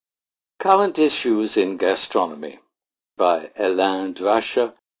Current Issues in Gastronomy by Alain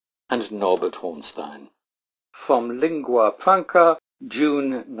Drascher and Norbert Hornstein. From Lingua Franca,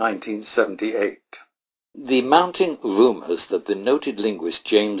 June 1978. The mounting rumors that the noted linguist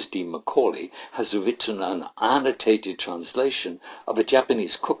James D. Macaulay has written an annotated translation of a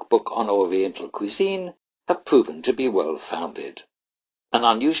Japanese cookbook on Oriental cuisine have proven to be well-founded. An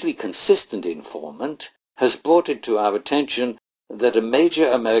unusually consistent informant has brought it to our attention that a major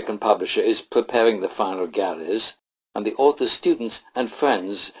American publisher is preparing the final galleys, and the author's students and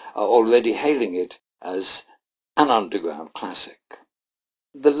friends are already hailing it as an underground classic.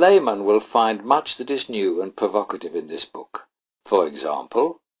 The layman will find much that is new and provocative in this book. For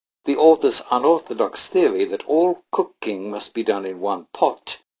example, the author's unorthodox theory that all cooking must be done in one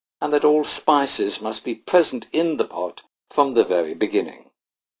pot, and that all spices must be present in the pot from the very beginning.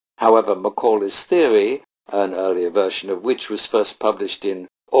 However, Macaulay's theory, an earlier version of which was first published in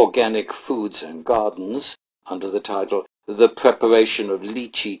Organic Foods and Gardens under the title The Preparation of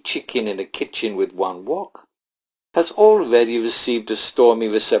Lychee Chicken in a Kitchen with One Wok, has already received a stormy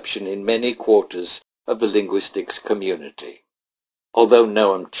reception in many quarters of the linguistics community. Although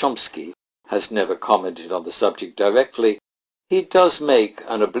Noam Chomsky has never commented on the subject directly, he does make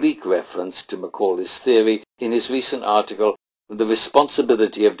an oblique reference to Macaulay's theory in his recent article, The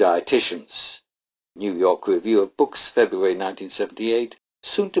Responsibility of Dietitians, New York Review of Books, February 1978,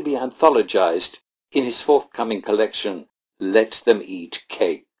 soon to be anthologized in his forthcoming collection, Let Them Eat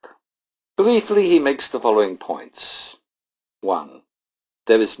Cake. Briefly, he makes the following points. 1.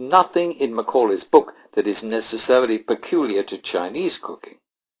 There is nothing in Macaulay's book that is necessarily peculiar to Chinese cooking.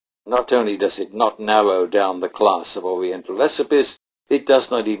 Not only does it not narrow down the class of Oriental recipes, it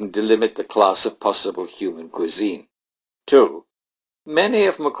does not even delimit the class of possible human cuisine. 2. Many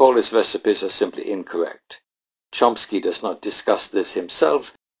of Macaulay's recipes are simply incorrect. Chomsky does not discuss this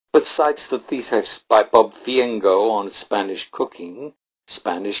himself, but cites the thesis by Bob Fiengo on Spanish cooking,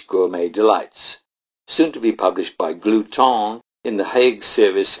 Spanish Gourmet Delights, soon to be published by Glouton in the Hague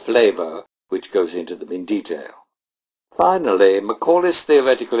series Flavor, which goes into them in detail. Finally, Macaulay's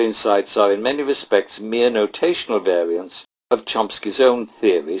theoretical insights are in many respects mere notational variants of Chomsky's own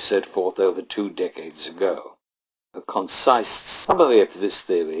theory set forth over 2 decades ago. A concise summary of this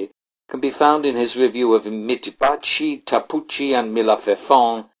theory can be found in his review of Mitbachi, Tapuchi, and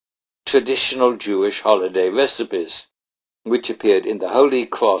Milafefon, Traditional Jewish Holiday Recipes, which appeared in the Holy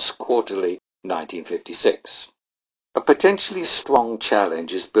Cross Quarterly, 1956. A potentially strong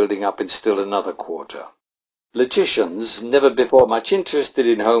challenge is building up in still another quarter. Logicians, never before much interested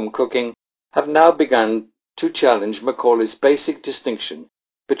in home cooking, have now begun to challenge Macaulay's basic distinction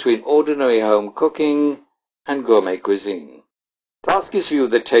between ordinary home cooking and gourmet cuisine. Taski's view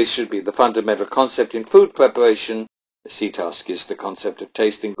that taste should be the fundamental concept in food preparation, see Taski's The Concept of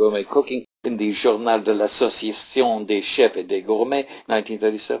Taste in Gourmet Cooking in the Journal de l'Association des Chefs et des Gourmets,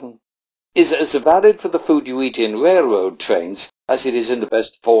 1937, is as valid for the food you eat in railroad trains as it is in the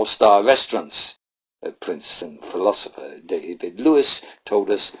best 4-star restaurants. Prince and philosopher David Lewis told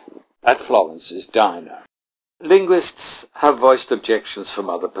us at Florence's Diner. Linguists have voiced objections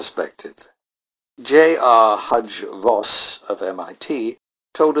from other perspectives. J.R. Hudge Ross of MIT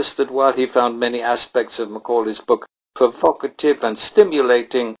told us that while he found many aspects of Macaulay's book provocative and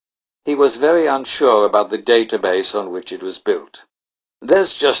stimulating, he was very unsure about the database on which it was built.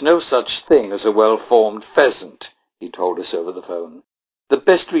 There's just no such thing as a well-formed pheasant, he told us over the phone. The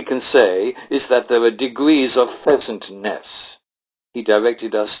best we can say is that there are degrees of pheasantness. He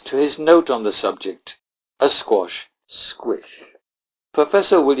directed us to his note on the subject, A Squash Squish.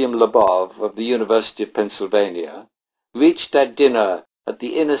 Professor William Labov of the University of Pennsylvania reached at dinner at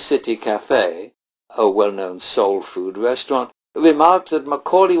the Inner City Cafe, a well-known soul food restaurant, remarked that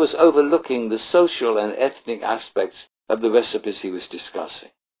Macaulay was overlooking the social and ethnic aspects of the recipes he was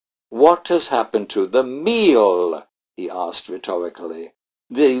discussing. What has happened to the meal? He asked rhetorically.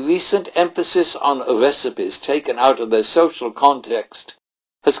 The recent emphasis on recipes taken out of their social context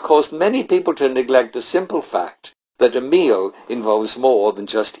has caused many people to neglect the simple fact that a meal involves more than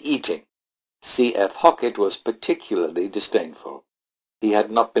just eating. C.F. Hockett was particularly disdainful. He had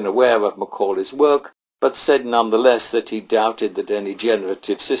not been aware of Macaulay's work, but said nonetheless that he doubted that any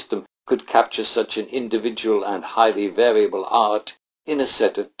generative system could capture such an individual and highly variable art in a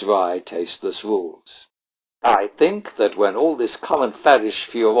set of dry, tasteless rules. I think that when all this current faddish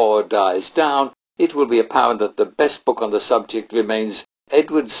furore dies down, it will be apparent that the best book on the subject remains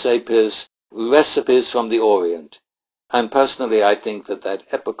Edward Sapir's Recipes from the Orient, and personally I think that that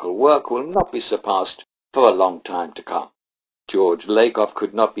epical work will not be surpassed for a long time to come. George Lakoff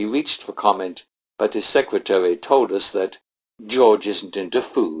could not be reached for comment, but his secretary told us that George isn't into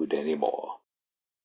food anymore.